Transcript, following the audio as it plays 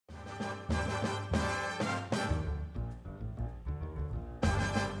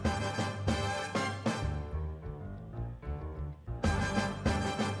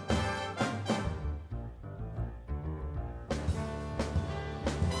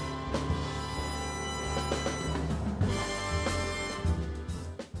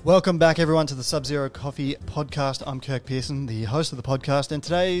Welcome back, everyone, to the Sub-Zero Coffee Podcast. I'm Kirk Pearson, the host of the podcast, and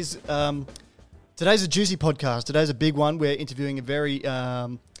today's a juicy podcast. Today's a big one. We're interviewing a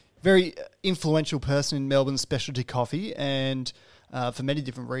very influential person in Melbourne's specialty coffee, and for many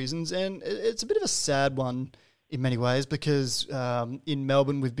different reasons. And it's a bit of a sad one in many ways because in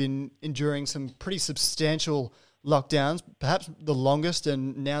Melbourne we've been enduring some pretty substantial lockdowns, perhaps the longest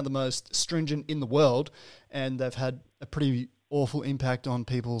and now the most stringent in the world, and they've had a pretty awful impact on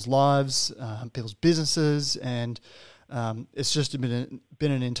people's lives, people's businesses, and it's just been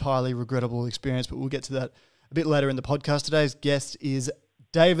an entirely regrettable experience, but we'll get to that a bit later in the podcast. Today's guest is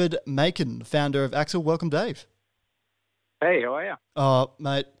David Makin, founder of Axel. Welcome, Dave. Hey, how are you? Oh,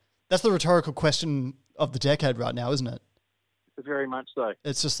 mate, that's the rhetorical question of the decade right now, isn't it? Very much so.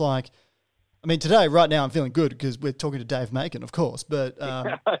 It's just like, I mean, today, right now, I'm feeling good because we're talking to Dave Makin, of course, but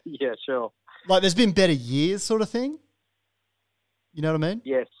yeah, sure. Like, there's been better years, sort of thing. You know what I mean?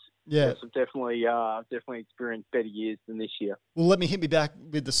 Yes. Yeah. Yes, I've definitely experienced better years than this year. Well, let me hit me back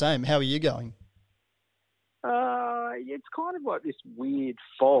with the same. How are you going? It's kind of like this weird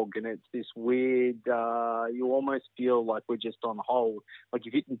fog, and it's this weird. You almost feel like we're just on hold, like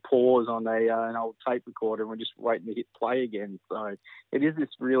you're hitting pause on an old tape recorder, and we're just waiting to hit play again. So it is this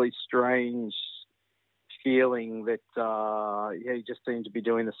really strange feeling that you just seem to be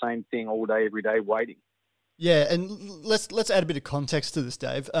doing the same thing all day, every day, waiting. Yeah, and let's add a bit of context to this,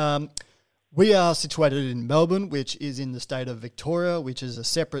 Dave. We are situated in Melbourne, which is in the state of Victoria, which is a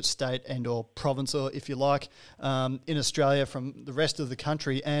separate state and or province, or if you like, in Australia from the rest of the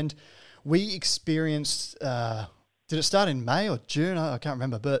country. And we experienced, did it start in May or June? I can't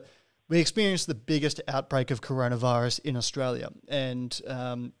remember, but we experienced the biggest outbreak of coronavirus in Australia. And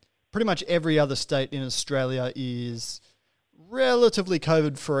pretty much every other state in Australia is relatively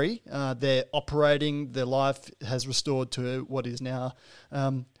COVID-free. They're operating, their life has restored to what is now,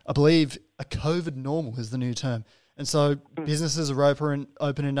 I believe, a COVID normal is the new term. And so businesses are open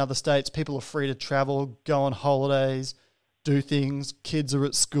in other states. People are free to travel, go on holidays, do things. Kids are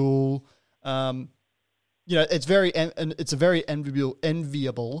at school. It's a very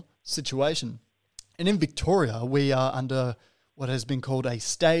enviable situation. And in Victoria, we are under what has been called a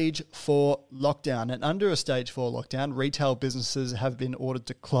stage 4 lockdown. And under a stage 4 lockdown, retail businesses have been ordered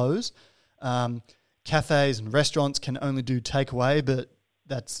to close. Cafes and restaurants can only do takeaway, but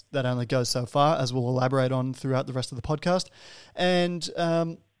that only goes so far, as we'll elaborate on throughout the rest of the podcast. And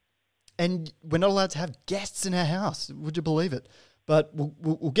we're not allowed to have guests in our house. Would you believe it? But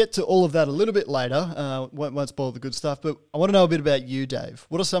we'll get to all of that a little bit later. Won't spoil the good stuff. But I want to know a bit about you, Dave.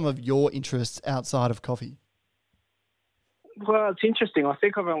 What are some of your interests outside of coffee? Well, it's interesting. I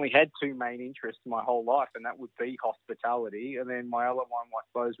think I've only had two main interests my whole life, and that would be hospitality. And then my other one, I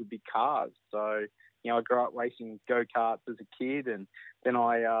suppose, would be cars. So, I grew up racing go-karts as a kid, and then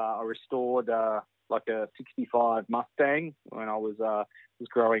I restored like a 65 Mustang when I was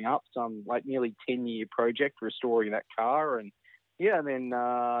growing up. Some like nearly 10-year project restoring that car, and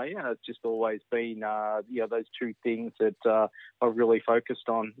it's just always been those two things that I've really focused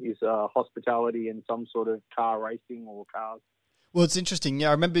on is hospitality and some sort of car racing or cars. Well, it's interesting. Yeah,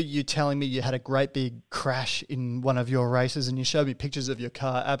 I remember you telling me you had a great big crash in one of your races, and you showed me pictures of your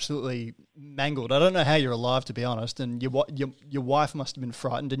car absolutely mangled. I don't know how you're alive, to be honest, and your wife must have been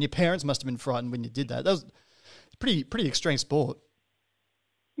frightened, and your parents must have been frightened when you did that. That was pretty extreme sport.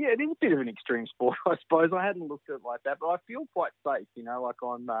 Yeah, it is a bit of an extreme sport, I suppose. I hadn't looked at it like that, but I feel quite safe. Like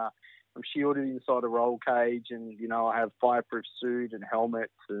I'm shielded inside a roll cage, and I have fireproof suit and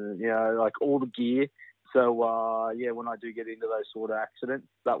helmets, like all the gear. So when I do get into those sort of accidents,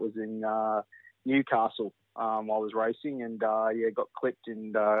 that was in Newcastle. I was racing and got clipped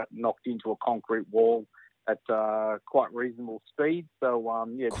and knocked into a concrete wall at quite reasonable speed. So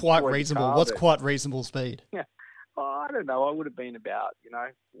quite reasonable. What's quite reasonable speed? Yeah. I don't know. I would have been about,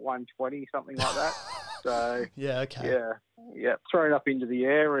 120, something like that. So yeah, okay. Yeah, thrown up into the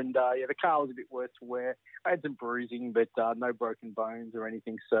air, and the car was a bit worse to wear. I had some bruising, but no broken bones or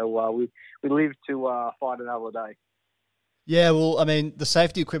anything. So we lived to fight another day. Yeah, well, I mean, the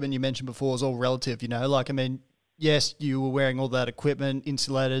safety equipment you mentioned before is all relative. Yes, you were wearing all that equipment,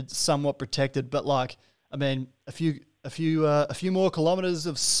 insulated, somewhat protected, but a few more kilometers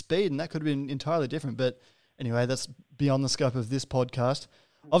of speed, and that could have been entirely different. But anyway, that's beyond the scope of this podcast.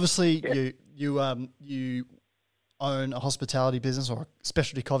 Obviously, yeah. You own a hospitality business or a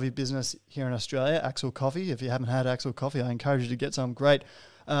specialty coffee business here in Australia, Axel Coffee. If you haven't had Axel Coffee, I encourage you to get some. Great.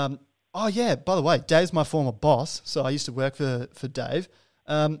 By the way, Dave's my former boss, so I used to work for Dave.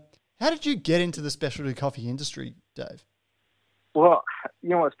 How did you get into the specialty coffee industry, Dave? Well, you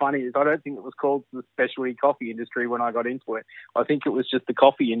know what's funny is I don't think it was called the specialty coffee industry when I got into it. I think it was just the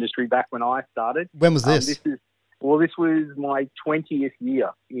coffee industry back when I started. When was this? This was my 20th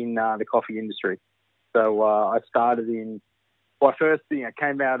year in the coffee industry. So I started I first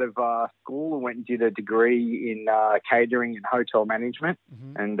came out of school and went and did a degree in catering and hotel management,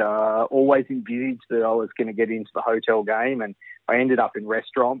 and always envisaged that I was going to get into the hotel game, and I ended up in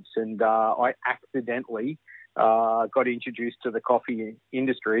restaurants, and I accidentally got introduced to the coffee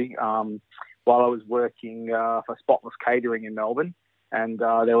industry while I was working for Spotless Catering in Melbourne, and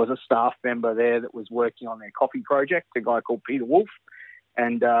there was a staff member there that was working on their coffee project, a guy called Peter Wolf.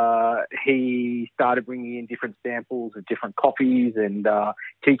 And he started bringing in different samples of different coffees and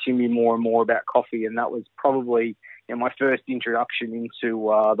teaching me more and more about coffee. And that was probably my first introduction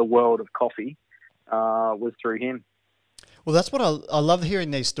into the world of coffee was through him. Well, that's what I love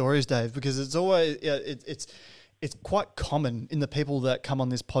hearing these stories, Dave, because it's always it's quite common in the people that come on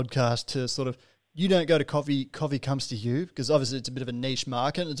this podcast to sort of, you don't go to coffee comes to you, because obviously it's a bit of a niche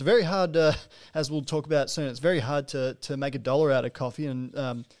market. It's very hard, as we'll talk about soon, it's very hard to make $1 out of coffee,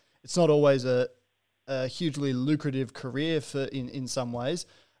 and it's not always a hugely lucrative career in some ways.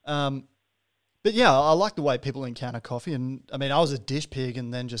 But yeah, I like the way people encounter coffee, and I mean, I was a dish pig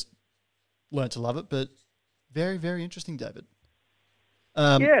and then just learned to love it, but very, very interesting, David.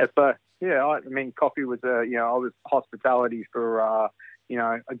 I mean, coffee was I was hospitality for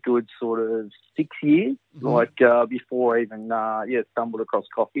a good sort of 6 years, before I even stumbled across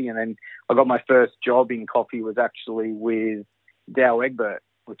coffee. And then I got my first job in coffee was actually with Dow Egbert,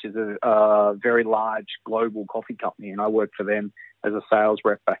 which is a very large global coffee company, and I worked for them as a sales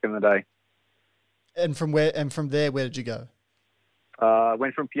rep back in the day. And from there, where did you go? I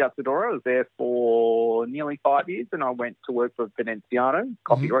went from Piazza d'Oro. I was there for nearly 5 years, and I went to work for Veneziano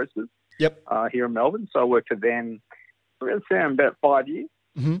Coffee Roasters. Yep. Here in Melbourne. So I worked for them for about 5 years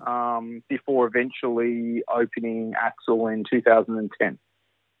before eventually opening Axel in 2010.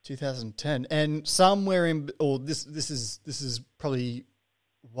 2010, and somewhere in, or this is probably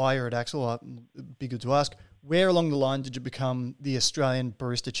why you're at Axel. It'd be good to ask. Where along the line did you become the Australian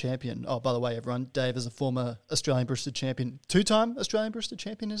Barista Champion? Oh, by the way, everyone, Dave is a former Australian Barista Champion, 2-time Australian Barista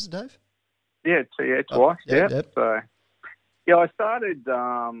Champion, is it, Dave? Yeah, twice. So, I started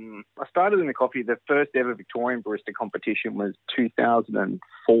in the coffee. The first ever Victorian Barista competition was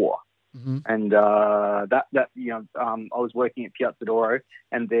 2004. And I was working at Piazza d'Oro,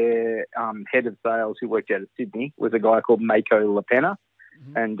 and their head of sales, who worked out of Sydney, was a guy called Mako LaPena.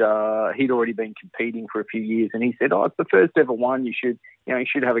 And he'd already been competing for a few years, and he said, "Oh, it's the first ever one. You should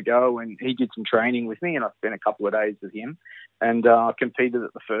have a go." And he did some training with me, and I spent a couple of days with him, and competed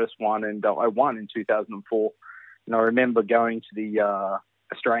at the first one, and I won in 2004. And I remember going to the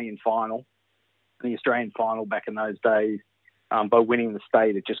Australian final. The Australian final back in those days, by winning the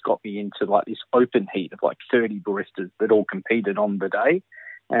state, it just got me into like this open heat of like 30 baristas that all competed on the day,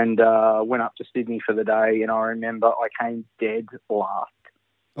 and went up to Sydney for the day. And I remember I came dead last.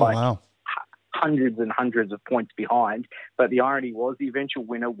 Wow. Hundreds and hundreds of points behind. But the irony was the eventual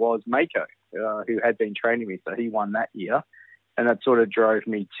winner was Mako, who had been training me, so he won that year. And that sort of drove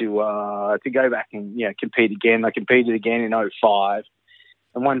me to go back and compete again. I competed again in 2005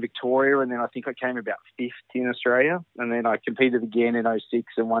 and won Victoria, and then I think I came about 5th in Australia. And then I competed again in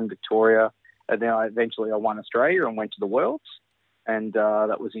 2006 and won Victoria. And then eventually I won Australia and went to the Worlds. And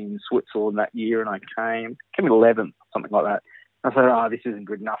that was in Switzerland that year, and I came 11th, something like that. I thought, this isn't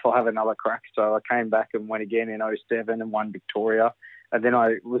good enough. I'll have another crack. So I came back and went again in 2007 and won Victoria. And then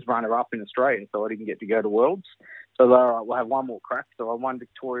I was runner-up in Australia, so I didn't get to go to Worlds. So we'll have one more crack. So I won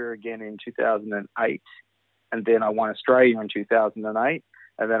Victoria again in 2008. And then I won Australia in 2008.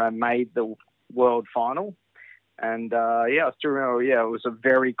 And then I made the world final. And, I still remember, it was a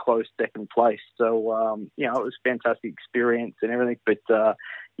very close second place. So, it was a fantastic experience and everything. But,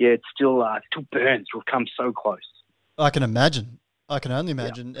 it still burns. We've come so close. I can imagine. I can only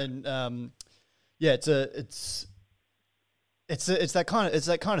imagine. Yeah. And it's that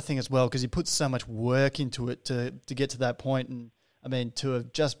kind of thing as well, because you put so much work into it to get to that point. And I mean,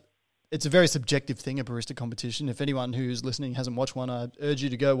 it's a very subjective thing, a barista competition. If anyone who's listening hasn't watched one, I urge you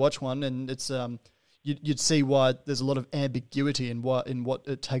to go watch one. And it's you'd see why there's a lot of ambiguity in what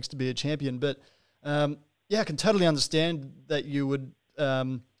it takes to be a champion. But I can totally understand that you would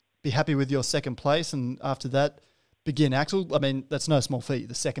be happy with your second place, and after that, begin Axel. I mean, that's no small feat.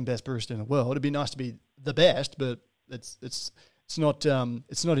 The second best barista in the world. It'd be nice to be the best, but it's not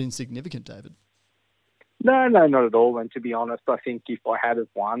insignificant, David. No, not at all. And to be honest, I think if I had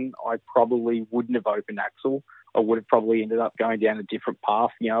won, I probably wouldn't have opened Axel. I would have probably ended up going down a different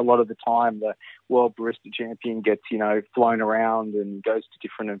path. You know, a lot of the time the World Barista Champion gets, you know, flown around and goes to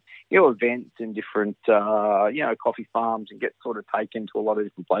different, you know, events and different, you know, coffee farms and gets sort of taken to a lot of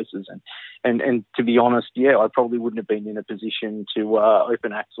different places. And to be honest, yeah, I probably wouldn't have been in a position to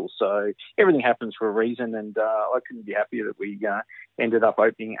open Axel. So everything happens for a reason, and I couldn't be happier that we ended up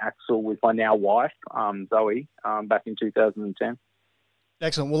opening Axel with my now wife, Zoe, back in 2010.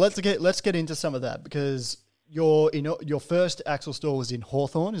 Excellent. Well, let's get into some of that, because your first Axel store was in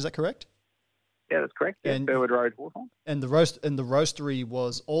Hawthorn. Is that correct? Yeah, that's correct. Yeah, Burwood Road, Hawthorn. And the roastery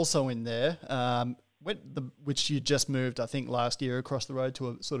was also in there, which you just moved, I think, last year across the road to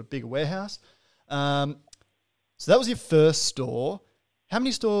a sort of bigger warehouse. So that was your first store. How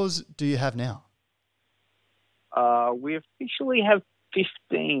many stores do you have now? We officially have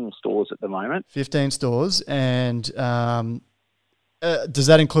 15 stores at the moment. 15 stores, and does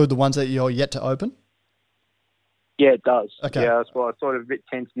that include the ones that you're yet to open? Yeah, it does. Okay. Yeah, that's why I was sort of a bit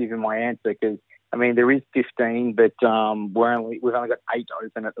tentative in my answer, because I mean there is 15, but we've only got 8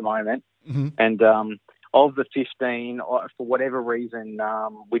 open at the moment, mm-hmm. and of the 15, for whatever reason,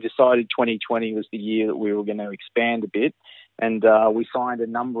 we decided 2020 was the year that we were going to expand a bit, and we signed a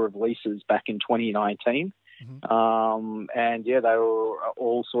number of leases back in 2019, mm-hmm. And yeah, they were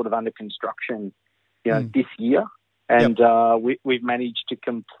all sort of under construction, you know, this year. And we've managed to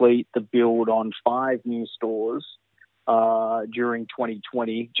complete the build on 5 new stores during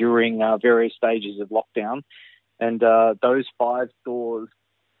 2020, during various stages of lockdown. And those 5 stores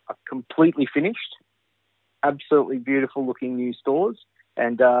are completely finished, absolutely beautiful looking new stores.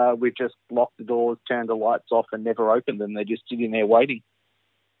 And we've just locked the doors, turned the lights off, and never opened them. They're just sitting there waiting.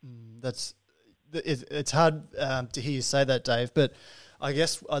 It's hard to hear you say that, Dave, but I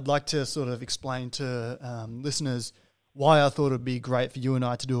guess I'd like to sort of explain to listeners why I thought it would be great for you and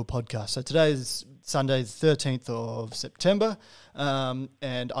I to do a podcast. So today is Sunday, the 13th of September,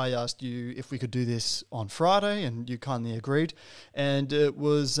 and I asked you if we could do this on Friday, and you kindly agreed. And it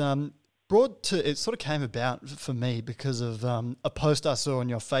was it sort of came about for me because of a post I saw on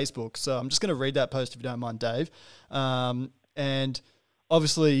your Facebook. So I'm just going to read that post if you don't mind, Dave. And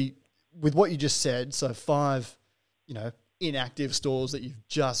obviously, with what you just said, so 5, you know, inactive stores that you've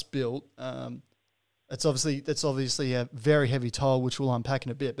just built, that's obviously a very heavy toll, which we'll unpack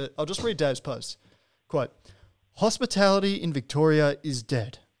in a bit. But I'll just read Dave's post. Quote, "Hospitality in Victoria is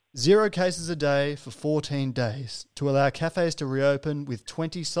dead. 0 cases a day for 14 days. To allow cafes to reopen with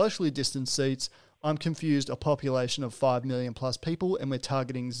 20 socially distanced seats, I'm confused a population of 5 million plus people, and we're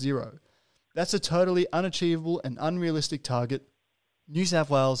targeting 0. That's a totally unachievable and unrealistic target. New South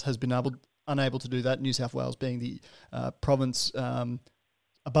Wales has been unable to do that, New South Wales being the province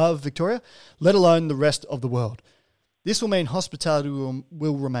above Victoria, let alone the rest of the world. This will mean hospitality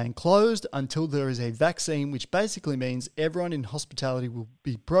will remain closed until there is a vaccine, which basically means everyone in hospitality will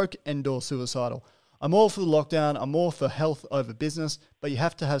be broke and/or suicidal. I'm all for the lockdown, I'm all for health over business, but you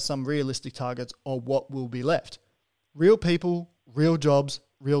have to have some realistic targets or what will be left. Real people, real jobs,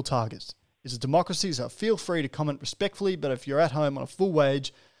 real targets. It's a democracy, so feel free to comment respectfully, but if you're at home on a full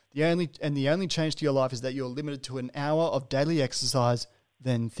wage, the only change to your life is that you're limited to an hour of daily exercise,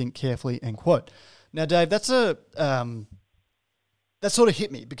 then think carefully," end quote. Now, Dave, that sort of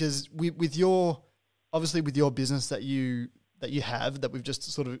hit me, because with your business that you have, that we've just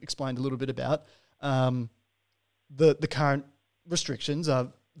sort of explained a little bit about, the current restrictions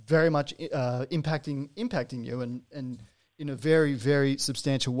are very much impacting you and in a very, very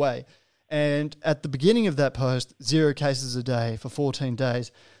substantial way. And at the beginning of that post, 0 cases a day for 14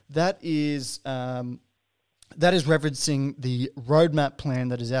 days, that is referencing the roadmap plan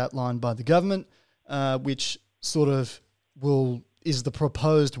that is outlined by the government, which sort of is the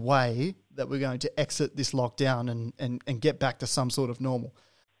proposed way that we're going to exit this lockdown and get back to some sort of normal.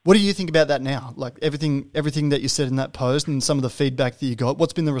 What do you think about that now? Like everything that you said in that post and some of the feedback that you got,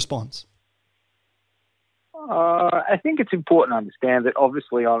 what's been the response? I think it's important to understand that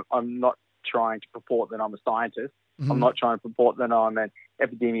obviously I'm not trying to purport that I'm a scientist. Mm-hmm. I'm not trying to purport that I'm an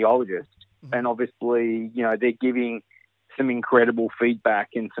epidemiologist. Mm-hmm. And obviously, you know, they're giving some incredible feedback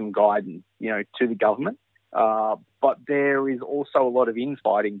and some guidance, you know, to the government. But there is also a lot of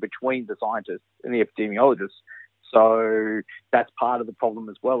infighting between the scientists and the epidemiologists. So that's part of the problem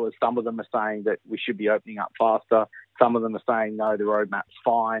as well, as some of them are saying that we should be opening up faster. Some of them are saying, no, the roadmap's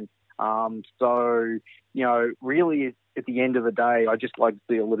fine. So, you know, really at the end of the day, I just like to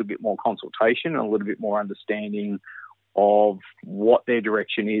see a little bit more consultation and a little bit more understanding of what their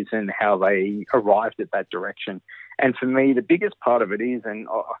direction is and how they arrived at that direction. And for me, the biggest part of it is, and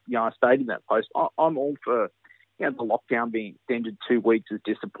you know, I stated in that post, I'm all for, the lockdown being extended 2 weeks is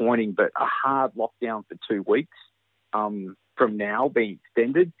disappointing, but a hard lockdown for 2 weeks from now being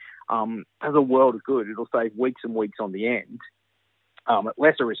extended has a world of good. It'll save weeks and weeks on the end at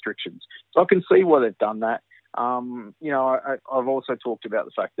lesser restrictions. So I can see why they've done that. I've also talked about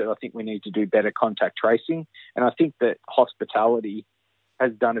the fact that I think we need to do better contact tracing, and I think that hospitality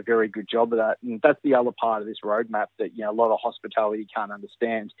has done a very good job of that. And that's the other part of this roadmap that, a lot of hospitality can't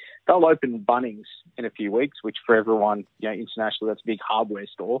understand. They'll open Bunnings in a few weeks, which for everyone, internationally, that's a big hardware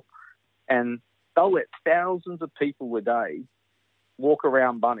store. And they'll let thousands of people a day walk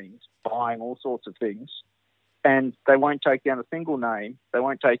around Bunnings buying all sorts of things. And they won't take down a single name. They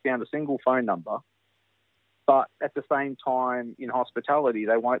won't take down a single phone number. But at the same time, in hospitality,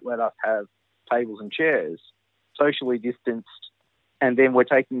 they won't let us have tables and chairs, socially distanced. And then we're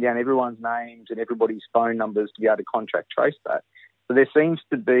taking down everyone's names and everybody's phone numbers to be able to contact trace that. So there seems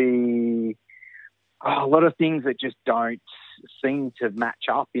to be a lot of things that just don't seem to match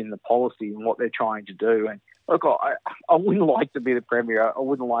up in the policy and what they're trying to do. And look, I wouldn't like to be the Premier. I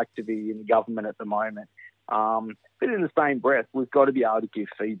wouldn't like to be in the government at the moment. But in the same breath, we've got to be able to give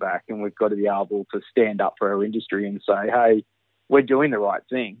feedback, and we've got to be able to stand up for our industry and say, hey, we're doing the right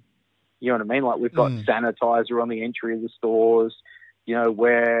thing. You know what I mean? Like, we've got sanitizer on the entry of the stores.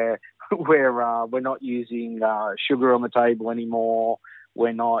 We're not using sugar on the table anymore.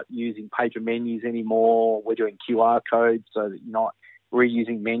 We're not using paper menus anymore. We're doing QR codes so that you're not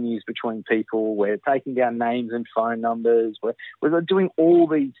reusing menus between people. We're taking down names and phone numbers. We're doing all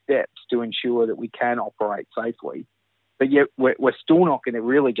these steps to ensure that we can operate safely. But yet we're still not going to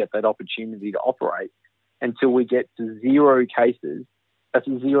really get that opportunity to operate until we get to 0 cases. That's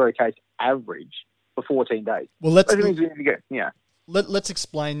a 0 case average for 14 days. Well, let's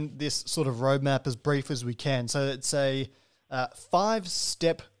explain this sort of roadmap as brief as we can. So it's a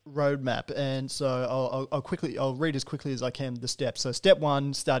 5-step roadmap, and so I'll read as quickly as I can the steps. So step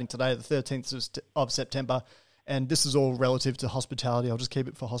 1, starting today, the 13th of September, and this is all relative to hospitality. I'll just keep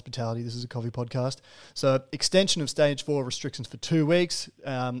it for hospitality. This is a coffee podcast. So extension of stage 4 restrictions for 2 weeks,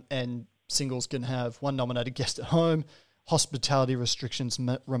 and singles can have 1 nominated guest at home. Hospitality restrictions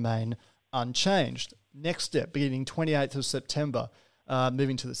remain unchanged. Next step, beginning 28th of September,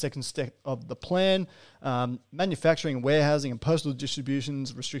 moving to the second step of the plan, manufacturing, warehousing and postal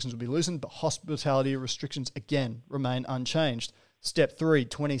distributions restrictions will be loosened, but hospitality restrictions again remain unchanged. Step 3,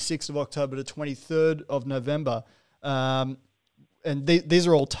 26th of October to 23rd of November. And these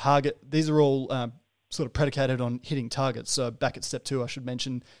are all sort of predicated on hitting targets. So back at step 2, I should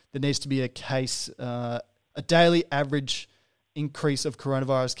mention there needs to be a daily average increase of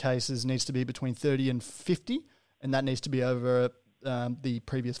coronavirus cases needs to be between 30 and 50, and that needs to be over the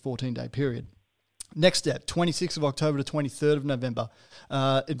previous 14-day period. Next step, 26th of October to 23rd of November.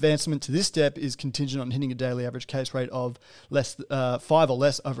 Advancement to this step is contingent on hitting a daily average case rate of 5 or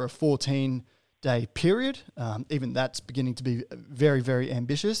less over a 14-day period. Even that's beginning to be very, very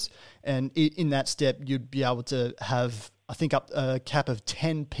ambitious. And in that step, you'd be able to have, I think, up a cap of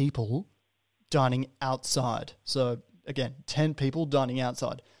 10 people dining outside. So again, 10 people dining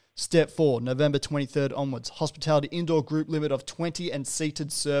outside. Step 4, November 23rd onwards, hospitality indoor group limit of 20 and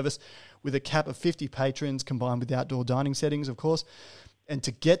seated service with a cap of 50 patrons combined with outdoor dining settings, of course. And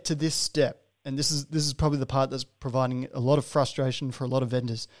to get to this step, and this is probably the part that's providing a lot of frustration for a lot of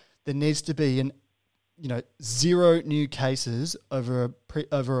vendors, there needs to be 0 new cases over a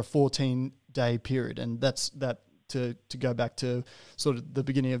 14-day period. And that's that. To go back to sort of the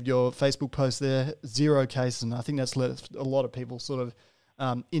beginning of your Facebook post there, 0 cases, and I think that's left a lot of people sort of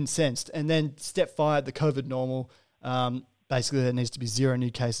incensed. And then step 5, the COVID normal, basically there needs to be 0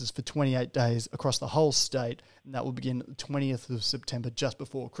 new cases for 28 days across the whole state, and that will begin the 20th of September, just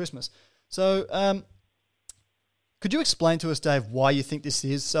before Christmas. So could you explain to us, Dave, why you think this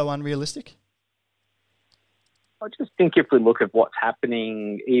is so unrealistic? I just think if we look at what's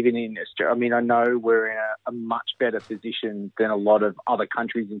happening even in Australia, I mean, I know we're in a much better position than a lot of other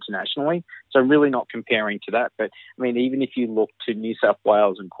countries internationally, so I'm really not comparing to that. But, I mean, even if you look to New South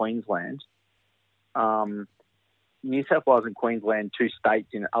Wales and Queensland, 2 states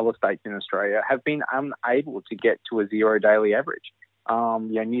in other states in Australia have been unable to get to a 0 daily average.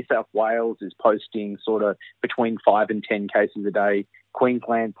 New South Wales is posting sort of between 5 and 10 cases a day.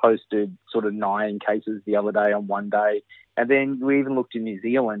 Queensland posted sort of 9 cases the other day on one day. And then we even looked in New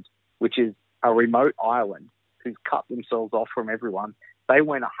Zealand, which is a remote island who's cut themselves off from everyone. They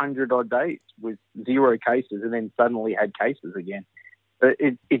went 100-odd days with 0 cases and then suddenly had cases again. But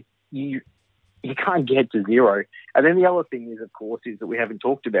you can't get to 0. And then the other thing is, of course, is that we haven't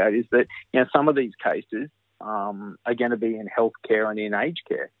talked about is that, some of these cases are going to be in healthcare and in aged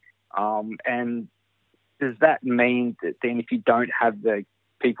care. And does that mean that then if you don't have the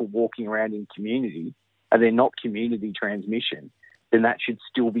people walking around in community and they're not community transmission, then that should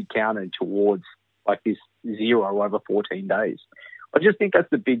still be counted towards like this 0 over 14 days? I just think that's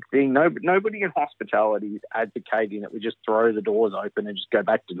the big thing. Nobody in hospitality is advocating that we just throw the doors open and just go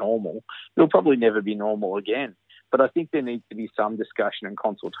back to normal. It'll probably never be normal again. But I think there needs to be some discussion and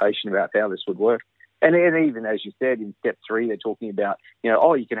consultation about how this would work. And even as you said, in step 3, they're talking about,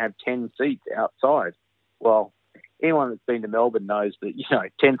 you can have 10 seats outside. Well, anyone that's been to Melbourne knows that,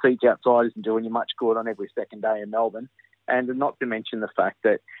 10 seats outside isn't doing you much good on every second day in Melbourne. And not to mention the fact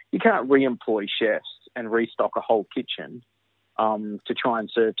that you can't re-employ chefs and restock a whole kitchen to try and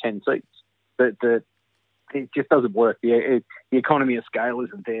serve 10 seats. It just doesn't work. The economy of scale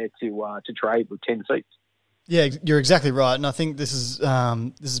isn't there to trade with 10 seats. Yeah, you're exactly right, and I think this is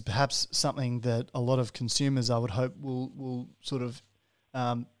perhaps something that a lot of consumers, I would hope, will sort of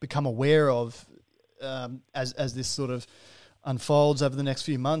become aware of as this sort of unfolds over the next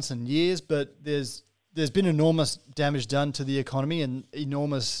few months and years. But there's been enormous damage done to the economy and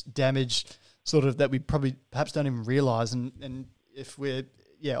enormous damage sort of that we probably perhaps don't even realise. And if we're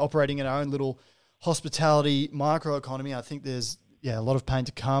operating in our own little hospitality microeconomy, I think there's a lot of pain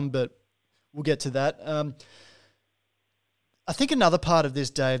to come, but we'll get to that. I think another part of this,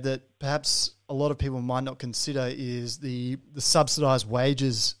 Dave, that perhaps a lot of people might not consider is the subsidised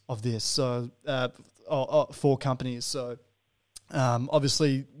wages of this. So for companies. So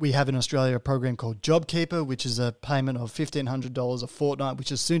obviously we have in Australia a program called JobKeeper, which is a payment of $1,500 a fortnight,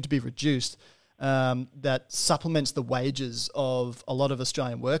 which is soon to be reduced. That supplements the wages of a lot of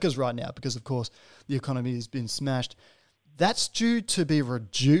Australian workers right now because, of course, the economy has been smashed. That's due to be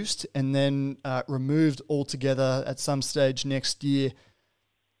reduced and then removed altogether at some stage next year.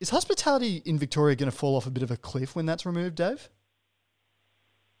 Is hospitality in Victoria going to fall off a bit of a cliff when that's removed, Dave?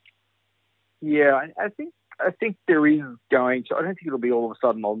 Yeah, I think there is going to. I don't think it'll be all of a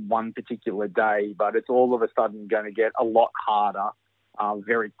sudden on one particular day, but it's all of a sudden going to get a lot harder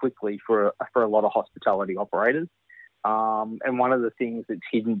very quickly for a lot of hospitality operators. And one of the things that's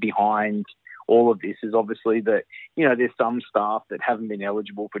hidden behind all of this is obviously that, there's some staff that haven't been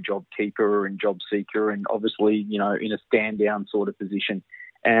eligible for JobKeeper and JobSeeker and obviously, in a stand down sort of position.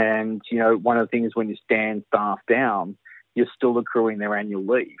 And, one of the things when you stand staff down, you're still accruing their annual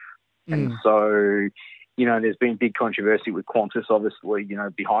leave. And so, there's been big controversy with Qantas, obviously,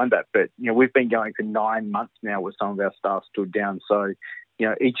 behind that. But, we've been going for 9 months now with some of our staff stood down. So,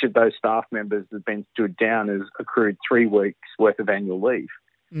 each of those staff members that's been stood down has accrued 3 weeks worth of annual leave.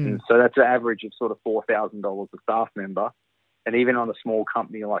 And so that's an average of sort of $4,000 a staff member. And even on a small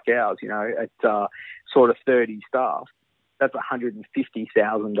company like ours, at sort of 30 staff, that's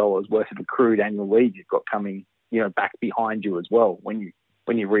 $150,000 worth of accrued annual leave you've got coming, back behind you as well when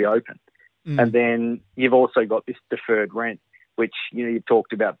you reopen. And then you've also got this deferred rent, which, you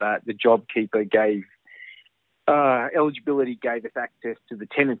talked about that. The JobKeeper gave eligibility, gave us access to the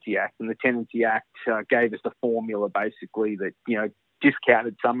Tenancy Act, and the Tenancy Act gave us a formula basically that,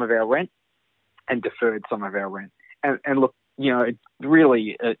 discounted some of our rent and deferred some of our rent. And look, it's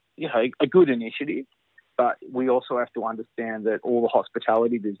really a good initiative, but we also have to understand that all the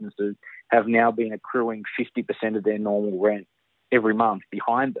hospitality businesses have now been accruing 50% of their normal rent every month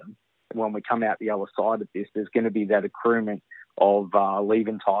behind them. And when we come out the other side of this, there's going to be that accruement of leave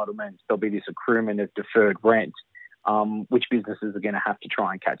entitlements. There'll be this accruement of deferred rent, which businesses are going to have to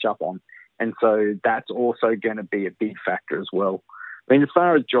try and catch up on. And so that's also going to be a big factor as well. I mean, as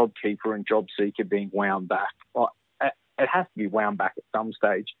far as JobKeeper and JobSeeker being wound back, it has to be wound back at some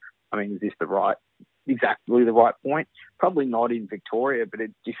stage. I mean, is this exactly the right point? Probably not in Victoria, but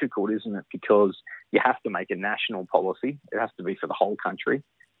it's difficult, isn't it? Because you have to make a national policy. It has to be for the whole country.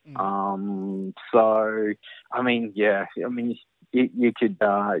 So, I mean, you could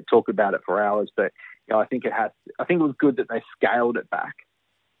talk about it for hours, but I think it was good that they scaled it back.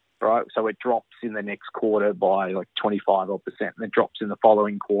 Right, so it drops in the next quarter by like 25% and it drops in the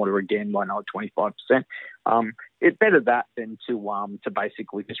following quarter again by another 25%. It's better that than to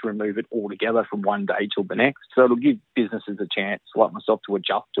basically just remove it altogether from one day till the next. So it'll give businesses a chance, like myself, to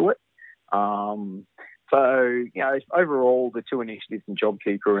adjust to it. So overall, the two initiatives in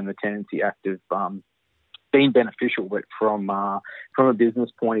JobKeeper and the Tenancy Act have been beneficial, but from a business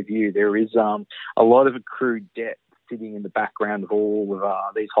point of view, there is a lot of accrued debt sitting in the background of all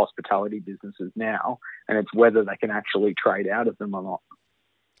of these hospitality businesses now, and it's whether they can actually trade out of them or not.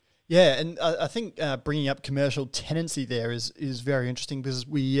 Yeah, and I think bringing up commercial tenancy there is very interesting because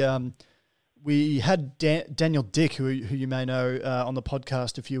we had Daniel Dick, who you may know, on the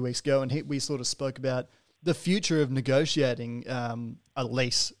podcast a few weeks ago, and we sort of spoke about the future of negotiating a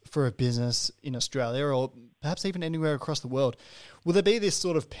lease for a business in Australia, or perhaps even anywhere across the world, will there be this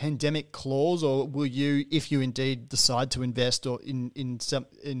sort of pandemic clause, or will you, if you indeed decide to invest or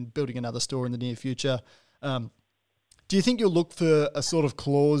in building another store in the near future, do you think you'll look for a sort of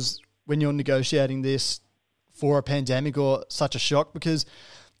clause when you're negotiating this for a pandemic or such a shock? Because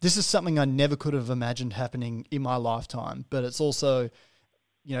this is something I never could have imagined happening in my lifetime, but it's also,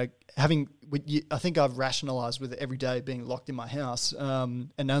 you know, I think I've rationalised with every day being locked in my house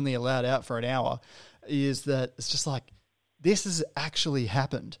and only allowed out for an hour, is that it's just like, this has actually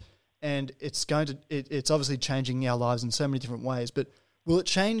happened, and it's obviously changing our lives in so many different ways. But will it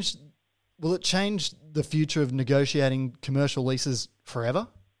change the future of negotiating commercial leases forever?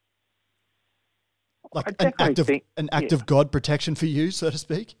 Like an act of God protection for you, so to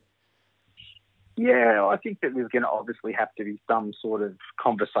speak? Yeah, I think that there's going to obviously have to be some sort of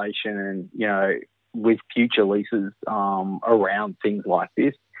conversation and, you know, with future leases around things like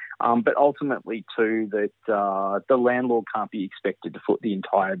this. But ultimately, too, that the landlord can't be expected to foot the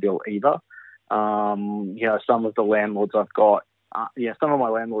entire bill either. You know, some of the landlords I've got, some of my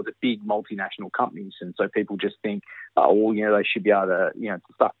landlords are big multinational companies, and so people just think, oh, well, you know, they should be able to, you know,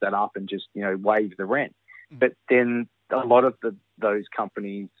 suck that up and just, you know, waive the rent. But then a lot of those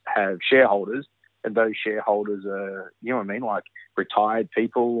companies have shareholders, and those shareholders are, you know what I mean, like retired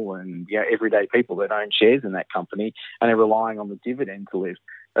people and, you know, everyday people that own shares in that company, and they're relying on the dividend to live.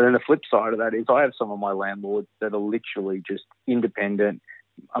 And then the flip side of that is I have some of my landlords that are literally just independent,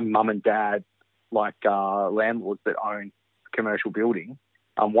 mum and dad, like landlords that own commercial building.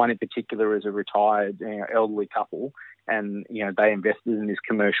 One in particular is a retired, you know, elderly couple, and, you know, they invested in this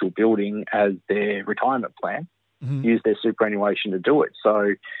commercial building as their retirement plan, use their superannuation to do it.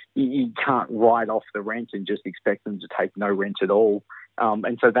 So you can't write off the rent and just expect them to take no rent at all.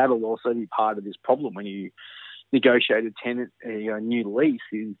 And so that'll also be part of this problem when you negotiate a new lease.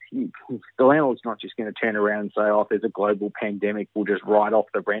 Is the landlord's not just going to turn around and say, oh, if there's a global pandemic, we'll just write off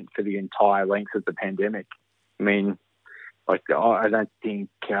the rent for the entire length of the pandemic. I mean, like, I don't think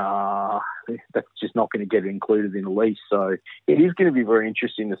that's just not going to get included in the lease. So it is going to be very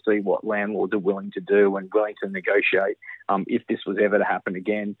interesting to see what landlords are willing to do and willing to negotiate if this was ever to happen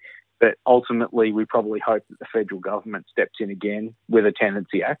again. But ultimately, we probably hope that the federal government steps in again with a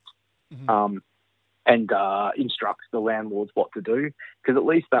Tenancy Act and instructs the landlords what to do, because at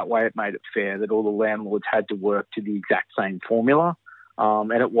least that way it made it fair that all the landlords had to work to the exact same formula,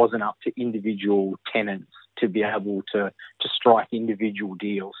 and it wasn't up to individual tenants to be able to strike individual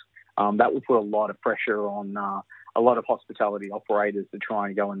deals. That would put a lot of pressure on a lot of hospitality operators to try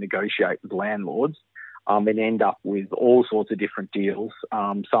and go and negotiate with landlords and end up with all sorts of different deals,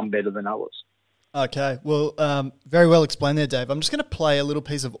 some better than others. Okay, well, very well explained there, Dave. I'm just going to play a little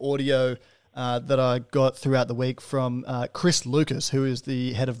piece of audio that I got throughout the week from Chris Lucas, who is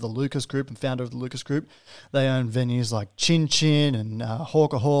the head of the Lucas Group and founder of the Lucas Group. They own venues like Chin Chin and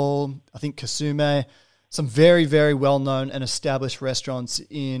Hawker Hall, I think Kasume, some very, very well-known and established restaurants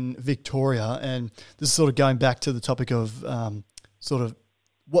in Victoria. And this is sort of going back to the topic of sort of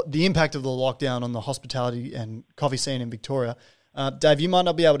what the impact of the lockdown on the hospitality and coffee scene in Victoria. Dave, you might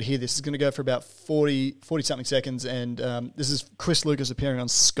not be able to hear this. It's going to go for about 40-something seconds, and this is Chris Lucas appearing on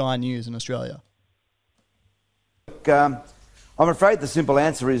Sky News in Australia. Look, I'm afraid the simple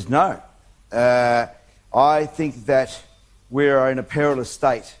answer is no. I think that we are in a perilous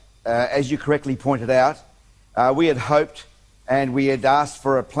state. As you correctly pointed out, we had hoped and we had asked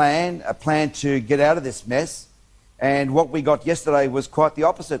for a plan to get out of this mess, and what we got yesterday was quite the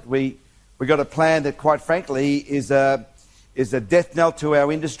opposite. We got a plan that, quite frankly, is a death knell to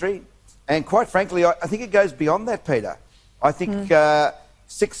our industry. And quite frankly, I think it goes beyond that, Peter. I think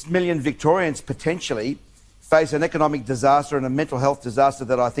 6 million Victorians potentially face an economic disaster and a mental health disaster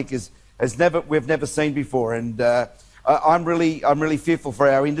that I think we've never seen before. And I'm really fearful for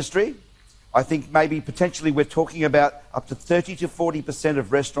our industry. I think maybe potentially we're talking about up to 30 to 40%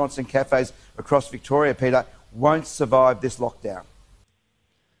 of restaurants and cafes across Victoria, Peter, won't survive this lockdown.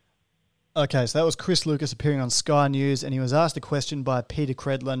 Okay, so that was Chris Lucas appearing on Sky News, and he was asked a question by Peter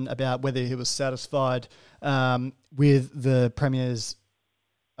Credlin about whether he was satisfied with the Premier's,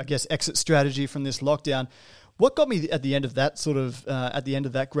 I guess, exit strategy from this lockdown. What got me at the end of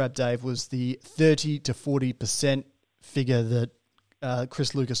that grab, Dave, was the 30 to 40% figure that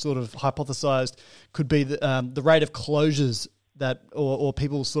Chris Lucas sort of hypothesised could be the rate of closures that, or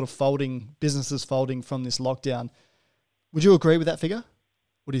people sort of businesses folding from this lockdown. Would you agree with that figure?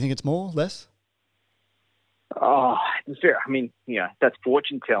 What do you think, it's more, less? Oh, it's fair. I mean, that's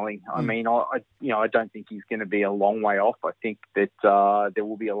fortune telling. I mean, I don't think he's going to be a long way off. I think that there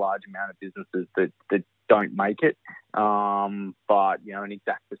will be a large amount of businesses that don't make it. But, an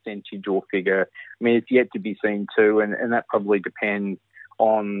exact percentage or figure, it's yet to be seen too, and that probably depends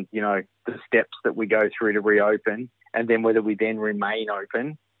on, the steps that we go through to reopen, and then whether we then remain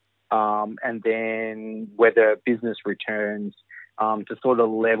open, and then whether business returns to sort of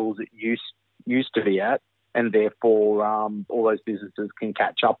levels it used to be at, and therefore all those businesses can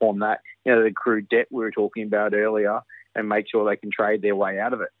catch up on that, the accrued debt we were talking about earlier, and make sure they can trade their way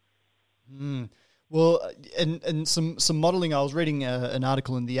out of it. Well, and some modelling, I was reading an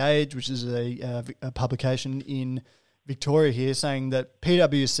article in The Age, which is a publication in Victoria here, saying that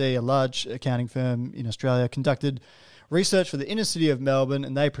PwC, a large accounting firm in Australia, conducted research for the inner city of Melbourne,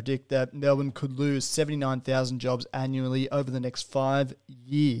 and they predict that Melbourne could lose 79,000 jobs annually over the next 5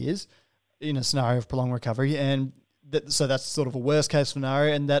 years in a scenario of prolonged recovery. And so that's sort of a worst case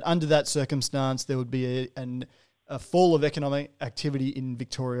scenario, and that under that circumstance, there would be a fall of economic activity in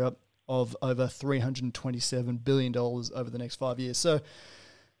Victoria of over $327 billion over the next 5 years. So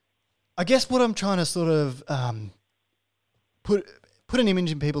I guess what I'm trying to sort of put an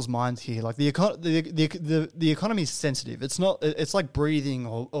image in people's minds here, like the economy is sensitive. It's not. It's like breathing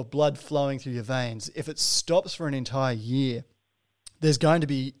or blood flowing through your veins. If it stops for an entire year, there's going to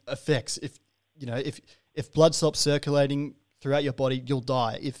be effects. If blood stops circulating throughout your body, you'll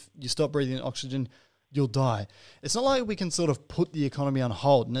die. If you stop breathing oxygen, you'll die. It's not like we can sort of put the economy on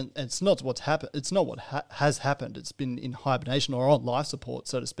hold, and it's not what's happened. It's not what has happened. It's been in hibernation or on life support,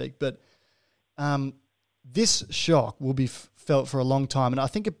 so to speak. But this shock will be felt for a long time, and I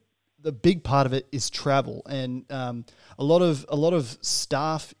think the big part of it is travel, and a lot of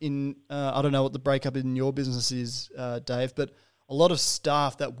staff in I don't know what the breakup in your business is, Dave, but a lot of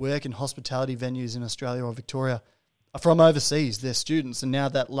staff that work in hospitality venues in Australia or Victoria are from overseas. They're students, and now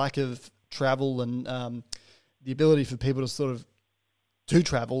that lack of travel and the ability for people to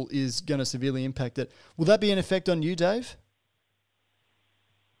travel is going to severely impact it. Will that be an effect on you, Dave?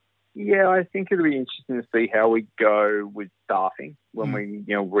 Yeah, I think it'll be interesting to see how we go with staffing when we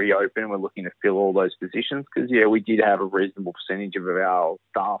reopen. We're looking to fill all those positions because, we did have a reasonable percentage of our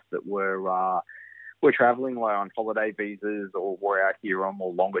staff that were travelling on holiday visas or were out here on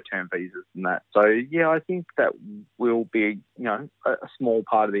more longer-term visas than that. So, I think that will be, a small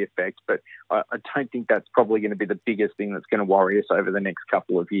part of the effect, but I don't think that's probably going to be the biggest thing that's going to worry us over the next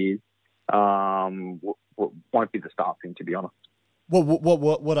couple of years. Won't be the staffing, to be honest.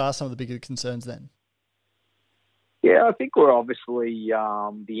 What are some of the bigger concerns then? Yeah, I think we're obviously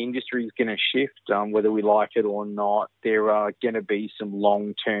the industry is going to shift, whether we like it or not. There are going to be some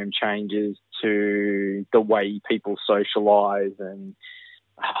long-term changes to the way people socialise and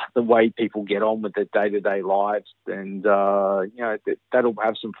the way people get on with their day-to-day lives, and that'll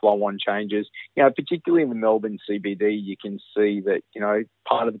have some flow-on changes. Particularly in the Melbourne CBD, you can see that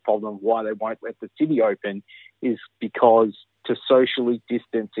part of the problem of why they won't let the city open is because to socially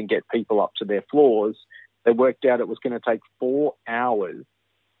distance and get people up to their floors, they worked out it was going to take 4 hours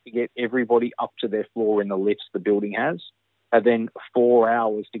to get everybody up to their floor in the lifts the building has, and then 4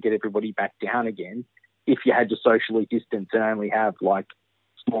 hours to get everybody back down again if you had to socially distance and only have a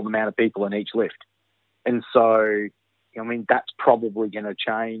small amount of people in each lift. And so, that's probably going to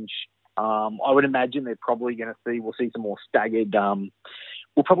change. I would imagine they're probably going to we'll see some more staggered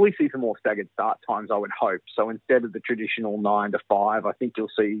we'll probably see some more staggered start times, I would hope. So instead of the traditional 9 to 5, I think you'll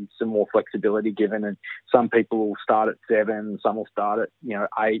see some more flexibility given, and some people will start at 7, some will start at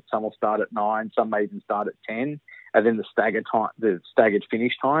 8, some will start at 9, some may even start at 10, and then the staggered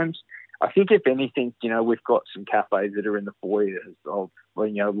finish times. I think if anything, we've got some cafes that are in the foyers of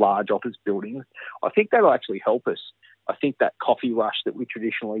large office buildings. I think that'll actually help us. I think that coffee rush that we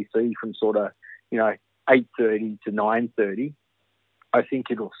traditionally see from sort of 8:30 to 9:30. I think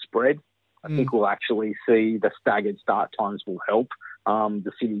it'll spread. I think we'll actually see the staggered start times will help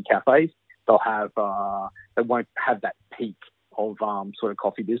the city cafes. They'll have they won't have that peak of sort of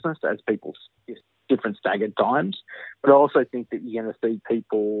coffee business as people different staggered times. But I also think that you're going to see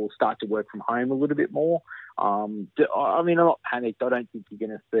people start to work from home a little bit more. I'm not panicked. I don't think you're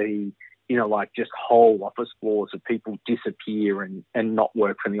going to see just whole office floors of people disappear and not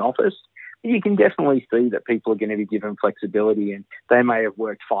work from the office. You can definitely see that people are going to be given flexibility, and they may have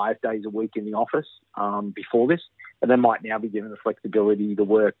worked 5 days a week in the office before this, and they might now be given the flexibility to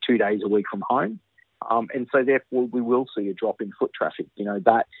work 2 days a week from home. And so therefore we will see a drop in foot traffic.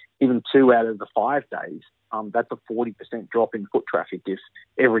 That even 2 out of the 5 days, that's a 40% drop in foot traffic if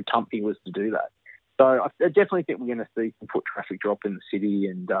every company was to do that. So I definitely think we're going to see some foot traffic drop in the city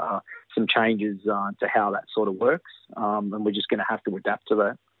and some changes to how that sort of works. And we're just going to have to adapt to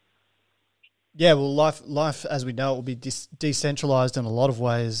that. Yeah, well, life as we know it will be decentralised in a lot of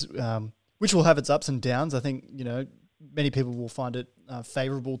ways. which will have its ups and downs. I think, many people will find it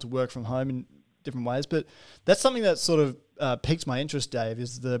favourable to work from home in different ways. But that's something that sort of piqued my interest, Dave,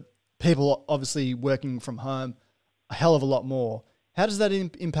 is the people obviously working from home a hell of a lot more. How does that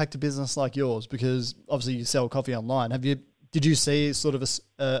impact a business like yours? Because obviously you sell coffee online. Did you see sort of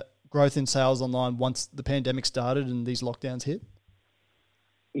a growth in sales online once the pandemic started and these lockdowns hit?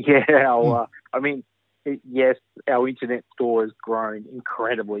 Yeah, yes, our internet store has grown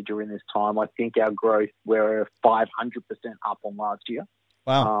incredibly during this time. I think our growth, we're 500% up on last year.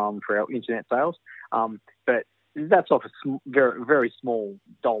 Wow. For our internet sales. But that's off a very, very small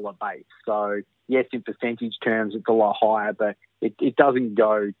dollar base. So, yes, in percentage terms, it's a lot higher, but it doesn't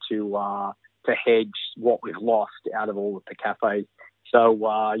go to hedge what we've lost out of all of the cafes. So,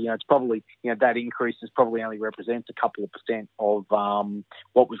 it's probably, that increase is probably only represents a couple of percent of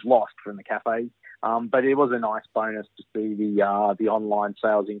what was lost from the cafes. But it was a nice bonus to see the online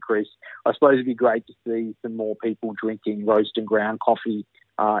sales increase. I suppose it'd be great to see some more people drinking roast and ground coffee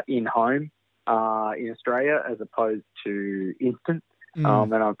in home in Australia as opposed to instant.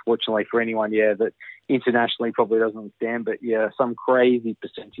 And unfortunately for anyone, that internationally probably doesn't understand, but some crazy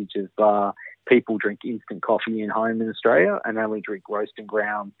percentage of people drink instant coffee in home in Australia and only drink roast and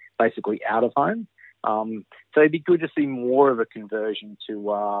ground basically out of home. So it'd be good to see more of a conversion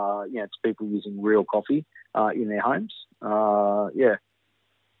to people using real coffee in their homes.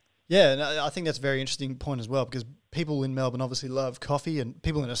 Yeah, and I think that's a very interesting point as well, because people in Melbourne obviously love coffee, and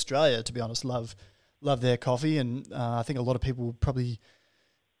people in Australia, to be honest, love their coffee. And I think a lot of people will probably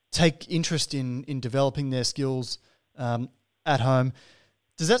take interest in developing their skills at home.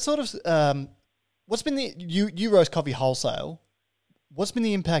 Does that sort of what's been you roast coffee wholesale? What's been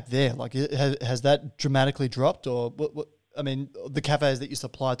the impact there? Like, has that dramatically dropped, or what? I mean, the cafes that you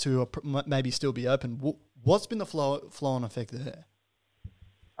supply to are maybe still be open. What's been the flow-on effect there?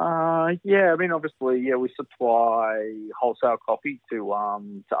 Obviously, we supply wholesale coffee to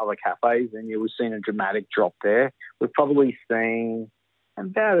other cafes, and we've seen a dramatic drop there. We've probably seen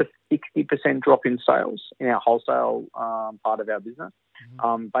about a 60% drop in sales in our wholesale part of our business.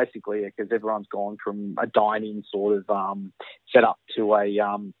 Basically, because everyone's gone from a dine-in sort of setup to a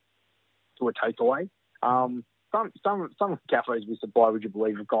takeaway. Some cafes we supply, would you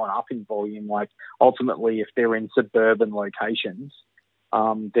believe, have gone up in volume. Like, ultimately, if they're in suburban locations,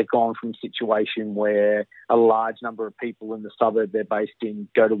 they've gone from a situation where a large number of people in the suburb they're based in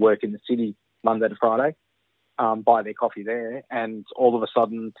go to work in the city Monday to Friday, buy their coffee there, and all of a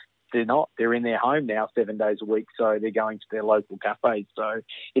sudden they're not. They're in their home now 7 days a week, so they're going to their local cafes. So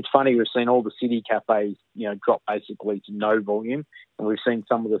it's funny, we've seen all the city cafes, drop basically to no volume, and we've seen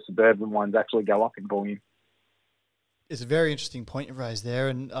some of the suburban ones actually go up in volume. It's a very interesting point you've raised there,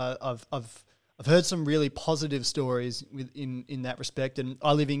 and I've heard some really positive stories in that respect. And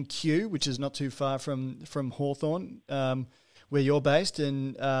I live in Kew, which is not too far from Hawthorn, where you're based,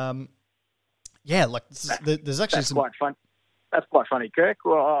 and there's actually some quite fun. That's quite funny, Kirk.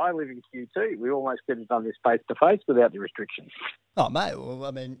 Well, I live in Kew too. We almost could have done this face-to-face without the restrictions. Oh, mate. Well,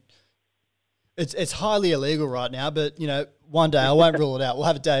 I mean, it's highly illegal right now, but, one day I won't rule it out. We'll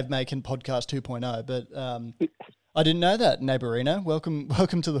have a Dave Macon podcast 2.0, but I didn't know that, Neighbourina. Welcome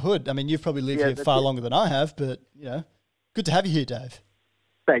to the hood. I mean, you've probably lived here far longer than I have, but, good to have you here, Dave.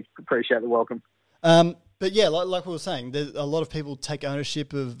 Thanks. Appreciate the welcome. But yeah, like we were saying, there's a lot of people take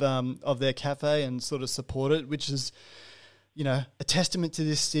ownership of their cafe and sort of support it, which is, a testament to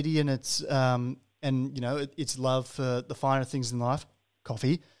this city and its its love for the finer things in life,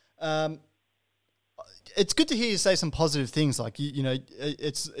 coffee. It's good to hear you say some positive things, like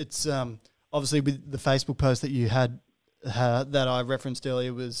it's obviously with the Facebook post that you had that I referenced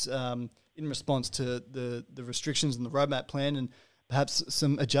earlier was in response to the restrictions and the roadmap plan, and perhaps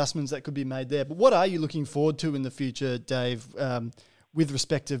some adjustments that could be made there. But what are you looking forward to in the future, Dave, with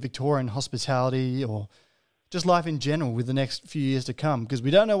respect to Victorian hospitality or just life in general with the next few years to come? Because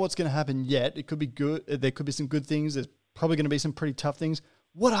we don't know what's going to happen yet. It could be good. There could be some good things. There's probably going to be some pretty tough things.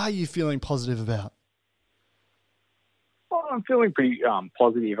 What are you feeling positive about? Well, I'm feeling pretty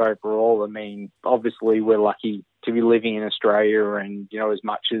positive overall. I mean, obviously we're lucky to be living in Australia, and, as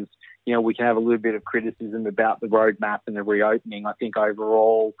much as, we can have a little bit of criticism about the roadmap and the reopening, I think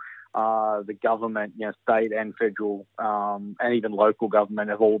overall the government, state and federal and even local government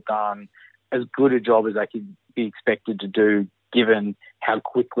have all done as good a job as they could be expected to do, given how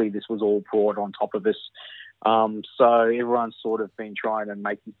quickly this was all brought on top of us. So everyone's sort of been trying to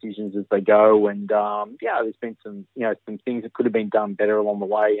make decisions as they go, and there's been some things that could have been done better along the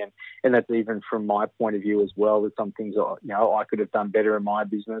way, and that's even from my point of view as well. There's some things that I could have done better in my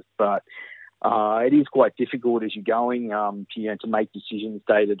business, but it is quite difficult as you're going, to make decisions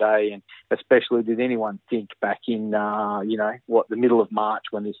day to day, and especially did anyone think back in, the middle of March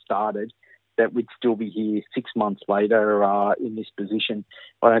when this started, that we'd still be here 6 months later in this position.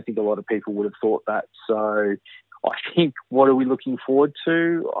 I don't think a lot of people would have thought that. So I think, what are we looking forward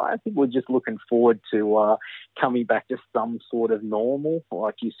to? I think we're just looking forward to coming back to some sort of normal,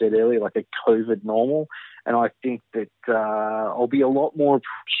 like you said earlier, like a COVID normal. And I think that I'll be a lot more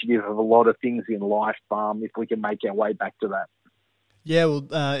appreciative of a lot of things in life if we can make our way back to that. Yeah, well,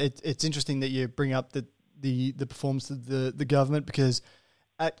 it's interesting that you bring up the performance of the government, because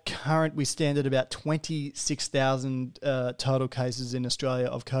at current we stand at about 26,000 total cases in Australia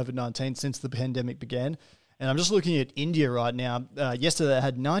of COVID-19 since the pandemic began. And I'm just looking at India right now. Yesterday they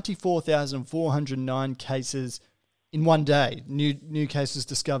had 94,409 cases in one day, new cases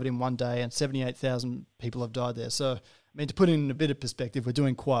discovered in one day, and 78,000 people have died there. So, I mean, to put it in a bit of perspective, we're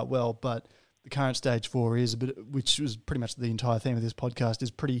doing quite well, but the current stage 4 is a bit, which was pretty much the entire theme of this podcast,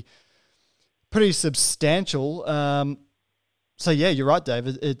 is pretty substantial. So yeah, you're right,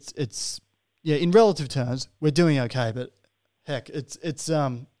 David. It's in relative terms, we're doing okay, but heck, it's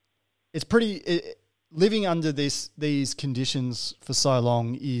pretty. Living under these conditions for so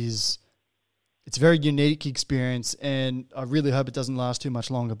long it's a very unique experience, and I really hope it doesn't last too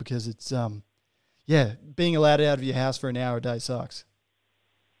much longer, because it's being allowed out of your house for an hour a day sucks.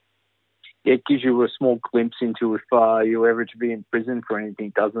 It gives you a small glimpse into if you're ever to be in prison for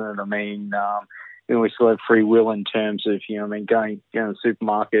anything, doesn't it? I mean, we still have free will in terms of, going to the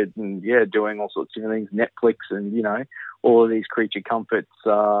supermarket and, doing all sorts of things, Netflix and, all of these creature comforts.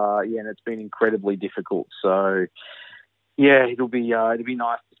 And it's been incredibly difficult. So, it'll be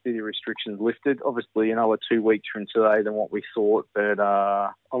nice to see the restrictions lifted. Obviously, another 2 weeks from today than what we thought, but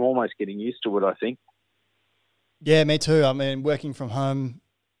I'm almost getting used to it, I think. Yeah, me too. I mean, working from home,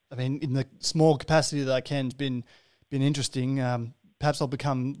 in the small capacity that I can, has been interesting. Perhaps I'll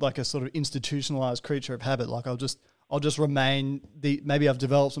become like a sort of institutionalized creature of habit. Like I'll just remain maybe I've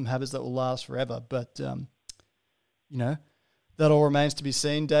developed some habits that will last forever, but that all remains to be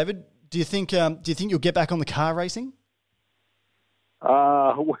seen. David, do you think you'll get back on the car racing?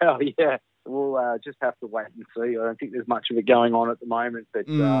 Well, yeah, we'll just have to wait and see. I don't think there's much of it going on at the moment, but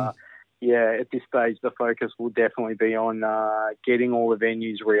at this stage, the focus will definitely be on getting all the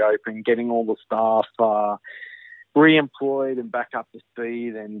venues reopened, getting all the staff re-employed and back up to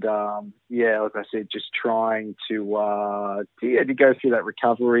speed, and like I said, just trying to go through that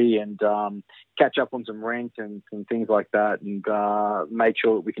recovery and catch up on some rent and some things like that, and make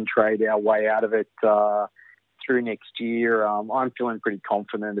sure that we can trade our way out of it through next year. I'm feeling pretty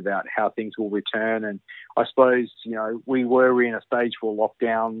confident about how things will return, and I suppose we were in a stage 4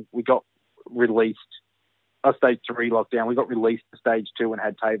 lockdown. We got released. A stage 3 lockdown. We got released to stage 2 and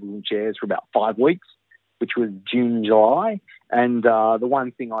had tables and chairs for about 5 weeks, which was June, July. And the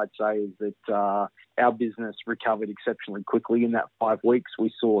one thing I'd say is that our business recovered exceptionally quickly in that 5 weeks.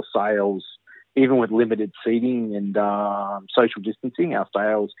 We saw sales, even with limited seating and social distancing, our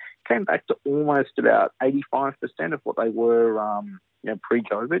sales came back to almost about 85% of what they were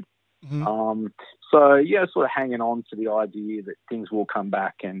pre-COVID. Mm-hmm. Sort of hanging on to the idea that things will come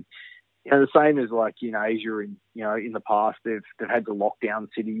back. And the same as like in Asia, in the past, they've had to lock down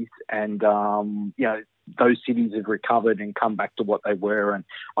cities, and those cities have recovered and come back to what they were. And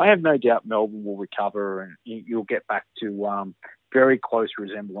I have no doubt Melbourne will recover, and you'll get back to very close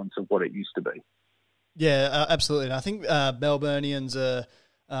resemblance of what it used to be. Yeah, absolutely. And I think Melburnians are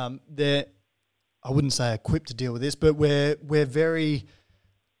they're, I wouldn't say equipped to deal with this, but we're very,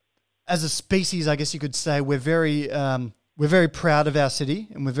 as a species, I guess you could say, we're very proud of our city,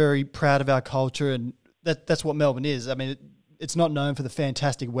 and we're very proud of our culture, and that's what Melbourne is. I mean, it's not known for the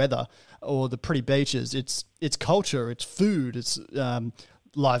fantastic weather or the pretty beaches. It's culture, it's food, it's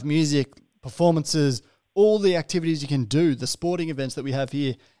live music, performances, all the activities you can do, the sporting events that we have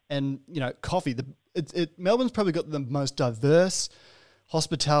here, and coffee. Melbourne's probably got the most diverse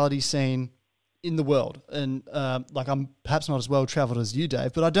hospitality scene in the world, and I'm perhaps not as well travelled as you,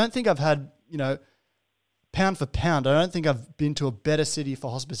 Dave, but I don't think I've had pound for pound, I don't think I've been to a better city for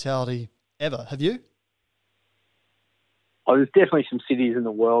hospitality ever. Have you? Oh, there's definitely some cities in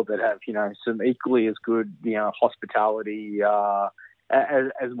the world that have, some equally as good, hospitality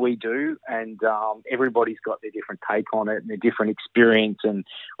as we do, and everybody's got their different take on it and their different experience. And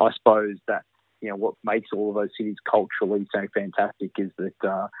I suppose that, what makes all of those cities culturally so fantastic is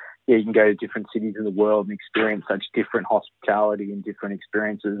that, you can go to different cities in the world and experience such different hospitality and different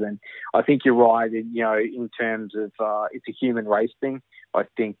experiences. And I think you're right, in terms of it's a human race thing. I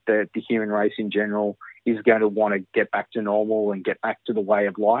think that the human race in general is going to want to get back to normal and get back to the way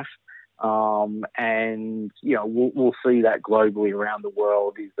of life. And, we'll see that globally around the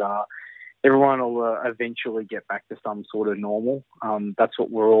world is everyone will eventually get back to some sort of normal. That's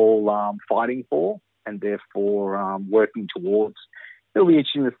what we're all fighting for and therefore working towards. It'll be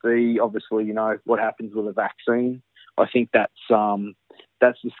interesting to see, obviously, what happens with a vaccine. I think that's the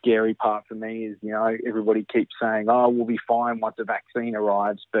scary part for me is, everybody keeps saying, oh, we'll be fine once the vaccine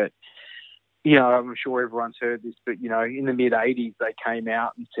arrives. But, I'm sure everyone's heard this, but, in the mid-'80s, they came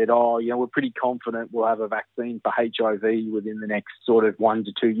out and said, oh, we're pretty confident we'll have a vaccine for HIV within the next sort of 1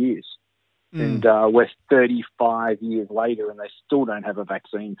 to 2 years. And we're 35 years later and they still don't have a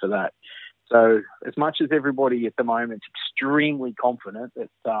vaccine for that. So as much as everybody at the moment is extremely confident that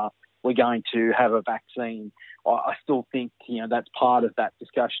we're going to have a vaccine, I still think, that's part of that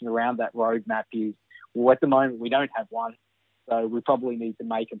discussion around that roadmap is, well, at the moment we don't have one. So we probably need to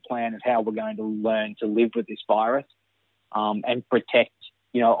make a plan of how we're going to learn to live with this virus and protect,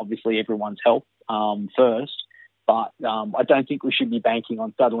 obviously everyone's health first. But I don't think we should be banking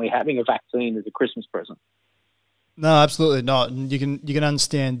on suddenly having a vaccine as a Christmas present. No, absolutely not. And you can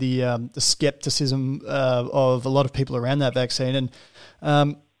understand the skepticism of a lot of people around that vaccine. And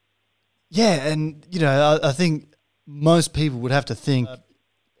I think most people would have to think,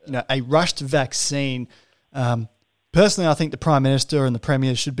 a rushed vaccine. Personally, I think the Prime Minister and the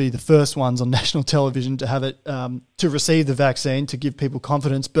Premier should be the first ones on national television to have it, to receive the vaccine, to give people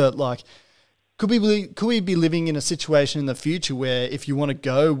confidence. But could we be living in a situation in the future where if you want to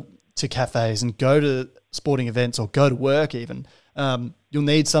go to cafes and go to sporting events or go to work even, you'll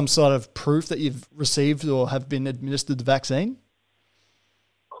need some sort of proof that you've received or have been administered the vaccine?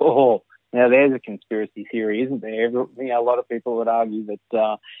 Oh, now there's a conspiracy theory, isn't there? A lot of people would argue that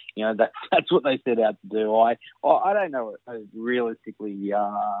that's what they set out to do. I don't know realistically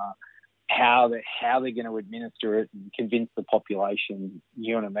how they're going to administer it and convince the population.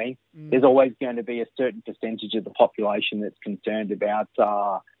 You know what I mean? There's always going to be a certain percentage of the population that's concerned about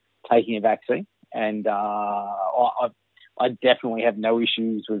taking a vaccine, and I definitely have no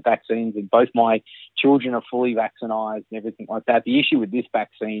issues with vaccines, and both my children are fully vaccinated and everything like that. The issue with this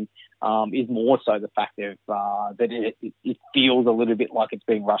vaccine is more so the fact that it feels a little bit like it's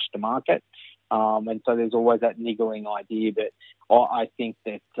being rushed to market. And so there's always that niggling idea, but I think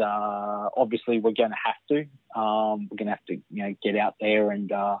that obviously we're going to have to get out there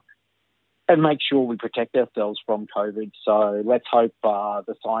and make sure we protect ourselves from COVID. So let's hope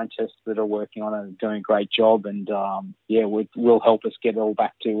the scientists that are working on it are doing a great job, and will help us get it all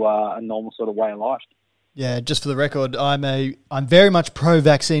back to a normal sort of way of life. Yeah, just for the record, I'm very much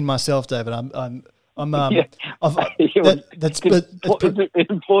pro-vaccine myself, David. It's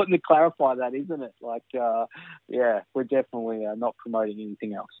important to clarify that, isn't it? We're definitely not promoting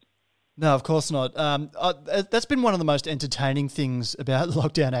anything else. No, of course not. That's been one of the most entertaining things about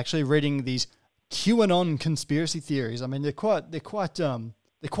lockdown. Actually, reading these QAnon conspiracy theories. I mean, they're quite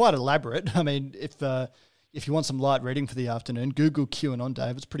elaborate. I mean, if you want some light reading for the afternoon, Google QAnon,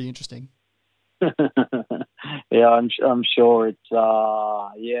 Dave. It's pretty interesting. Yeah, I'm sure it's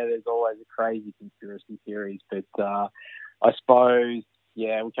there's always a crazy conspiracy theories, but I suppose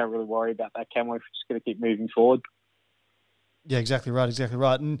we can't really worry about that, can we? We're just going to keep moving forward. Yeah, exactly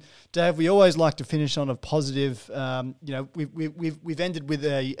right. And Dave, we always like to finish on a positive. We've ended with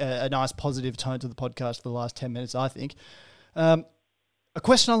a nice positive tone to the podcast for the last 10 minutes, I think. A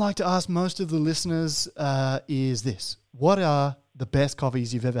question I like to ask most of the listeners is this: what are the best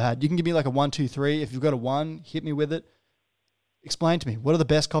coffees you've ever had? You can give me like a 1, 2, 3. If you've got a 1, hit me with it. Explain to me, what are the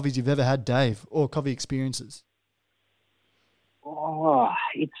best coffees you've ever had, Dave, or coffee experiences? Oh,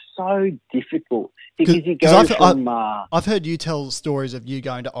 it's so difficult because you go from... I've heard you tell stories of you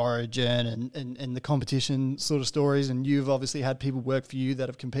going to Origin and the competition sort of stories, and you've obviously had people work for you that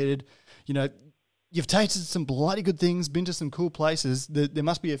have competed. You've tasted some bloody good things, been to some cool places. There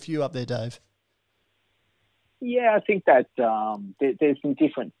must be a few up there, Dave. Yeah, I think that there's some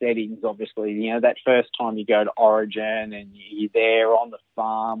different settings, obviously. That first time you go to Origin and you're there on the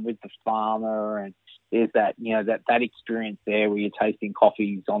farm with the farmer, and there's that, that experience there where you're tasting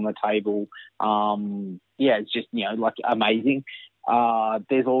coffees on the table. It's just, amazing.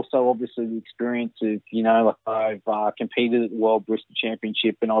 There's also obviously the experience of, I've competed at the World Barista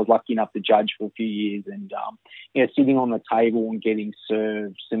Championship, and I was lucky enough to judge for a few years, and, sitting on the table and getting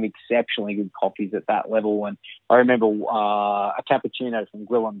served some exceptionally good coffees at that level. And I remember a cappuccino from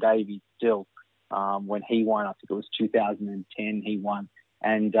Gwilym Davies still, when he won, I think it was 2010, he won.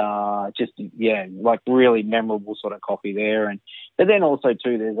 and just like really memorable sort of coffee there. But then also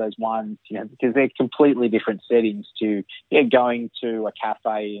too, there's those ones, because they're completely different settings to going to a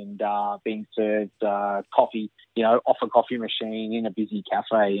cafe and being served coffee, off a coffee machine in a busy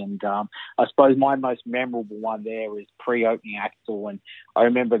cafe. And I suppose my most memorable one there is pre-opening Axel. And I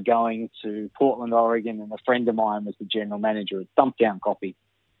remember going to Portland, Oregon, and a friend of mine was the general manager at Stumptown Coffee.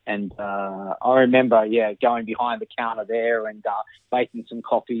 And I remember, going behind the counter there and making some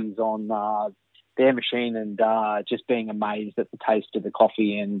coffees on their machine and just being amazed at the taste of the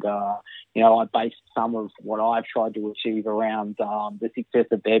coffee. And, I based some of what I've tried to achieve around the success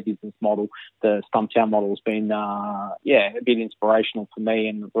of their business model. The Stumptown model has been, a bit inspirational for me,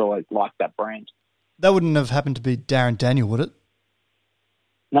 and really like that brand. That wouldn't have happened to be Darren Daniel, would it?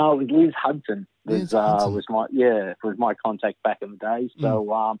 No, it was Liz Hudson. Was my contact back in the day.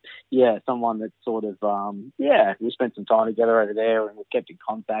 So, someone that sort of, we spent some time together over there and we kept in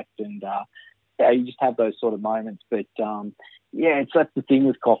contact, and, you just have those sort of moments. But, that's the thing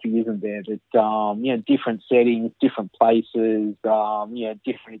with coffee, isn't there? That, different settings, different places,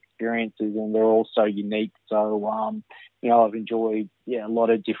 different experiences, and they're all so unique. So, I've enjoyed, a lot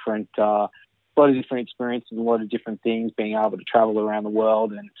of different experiences, a lot of different things, being able to travel around the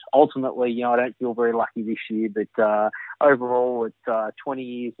world. And ultimately, I don't feel very lucky this year, but overall, it's 20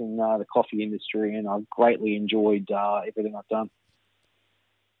 years in the coffee industry, and I've greatly enjoyed everything I've done.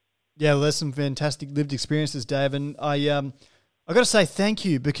 Yeah, well, there's some fantastic lived experiences, Dave. And I got to say thank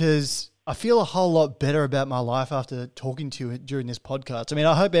you, because I feel a whole lot better about my life after talking to you during this podcast. I mean,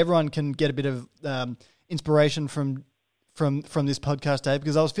 I hope everyone can get a bit of inspiration from this podcast, Dave,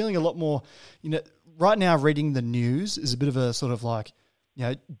 because I was feeling a lot more, right now reading the news is a bit of a sort of like,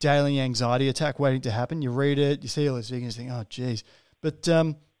 daily anxiety attack waiting to happen. You read it, you see all these things, you think, oh, geez. But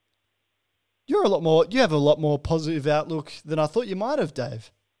you have a lot more positive outlook than I thought you might have,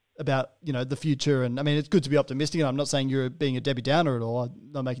 Dave, about, the future. And I mean, it's good to be optimistic, and I'm not saying you're being a Debbie Downer at all.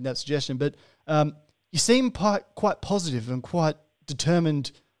 I'm not making that suggestion, but you seem quite positive and quite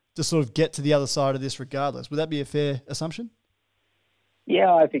determined to sort of get to the other side of this regardless. Would that be a fair assumption?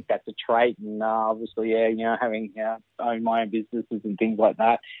 Yeah, I think that's a trait. And obviously, having owned my own businesses and things like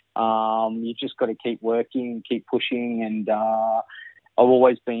that, you just got to keep working, keep pushing. And I've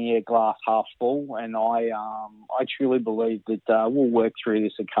always been glass half full. And I truly believe that we'll work through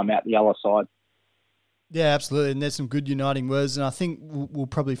this and come out the other side. Yeah, absolutely. And there's some good uniting words. And I think we'll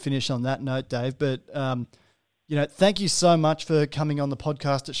probably finish on that note, Dave. But thank you so much for coming on the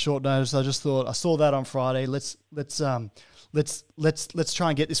podcast at short notice. I just thought I saw that on Friday. Let's try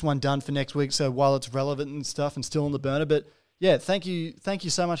and get this one done for next week. So while it's relevant and stuff and still on the burner, but yeah, thank you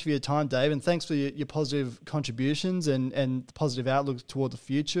so much for your time, Dave, and thanks for your positive contributions and the positive outlook toward the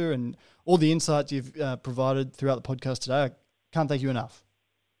future and all the insights you've provided throughout the podcast today. I can't thank you enough.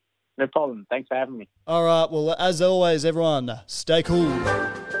 No problem. Thanks for having me. All right. Well, as always, everyone, stay cool.